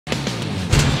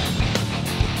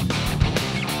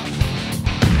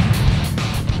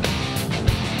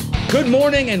Good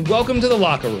morning and welcome to the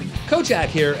Locker Room. Coach Ack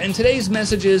here, and today's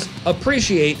message is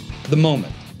appreciate the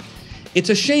moment. It's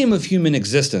a shame of human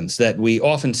existence that we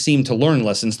often seem to learn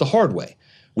lessons the hard way.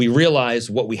 We realize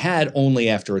what we had only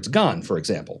after it's gone, for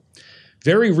example.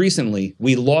 Very recently,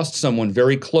 we lost someone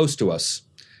very close to us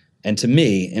and to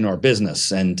me in our business,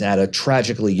 and at a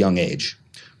tragically young age.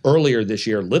 Earlier this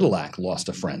year, Little Ack lost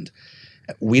a friend.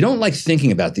 We don't like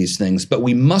thinking about these things, but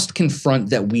we must confront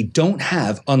that we don't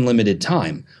have unlimited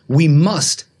time. We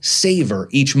must savor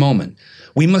each moment.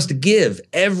 We must give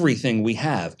everything we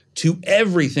have to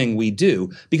everything we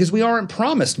do because we aren't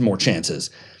promised more chances.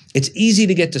 It's easy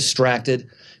to get distracted,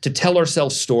 to tell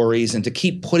ourselves stories, and to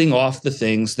keep putting off the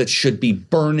things that should be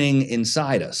burning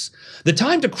inside us. The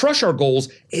time to crush our goals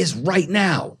is right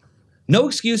now. No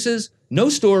excuses, no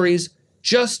stories,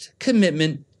 just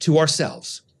commitment to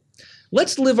ourselves.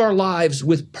 Let's live our lives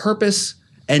with purpose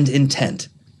and intent.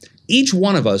 Each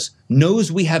one of us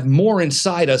knows we have more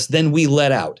inside us than we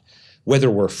let out. Whether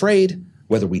we're afraid,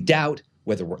 whether we doubt,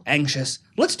 whether we're anxious,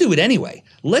 let's do it anyway.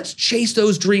 Let's chase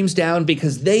those dreams down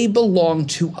because they belong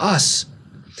to us.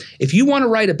 If you want to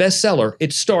write a bestseller,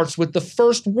 it starts with the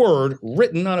first word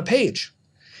written on a page.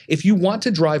 If you want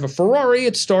to drive a Ferrari,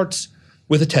 it starts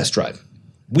with a test drive.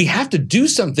 We have to do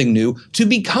something new to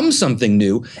become something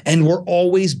new, and we're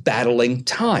always battling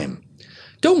time.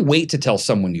 Don't wait to tell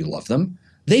someone you love them.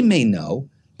 They may know,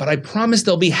 but I promise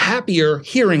they'll be happier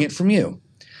hearing it from you.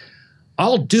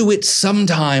 I'll do it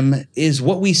sometime is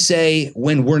what we say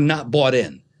when we're not bought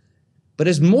in. But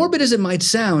as morbid as it might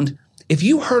sound, if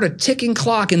you heard a ticking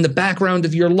clock in the background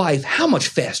of your life, how much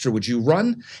faster would you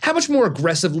run? How much more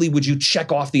aggressively would you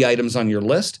check off the items on your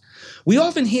list? We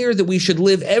often hear that we should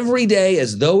live every day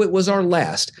as though it was our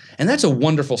last, and that's a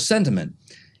wonderful sentiment.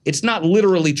 It's not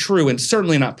literally true and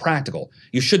certainly not practical.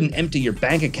 You shouldn't empty your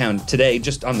bank account today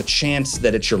just on the chance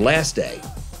that it's your last day.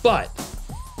 But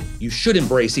you should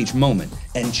embrace each moment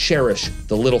and cherish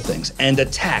the little things and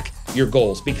attack your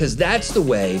goals because that's the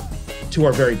way to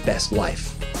our very best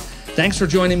life. Thanks for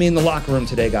joining me in the locker room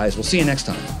today, guys. We'll see you next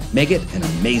time. Make it an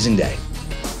amazing day.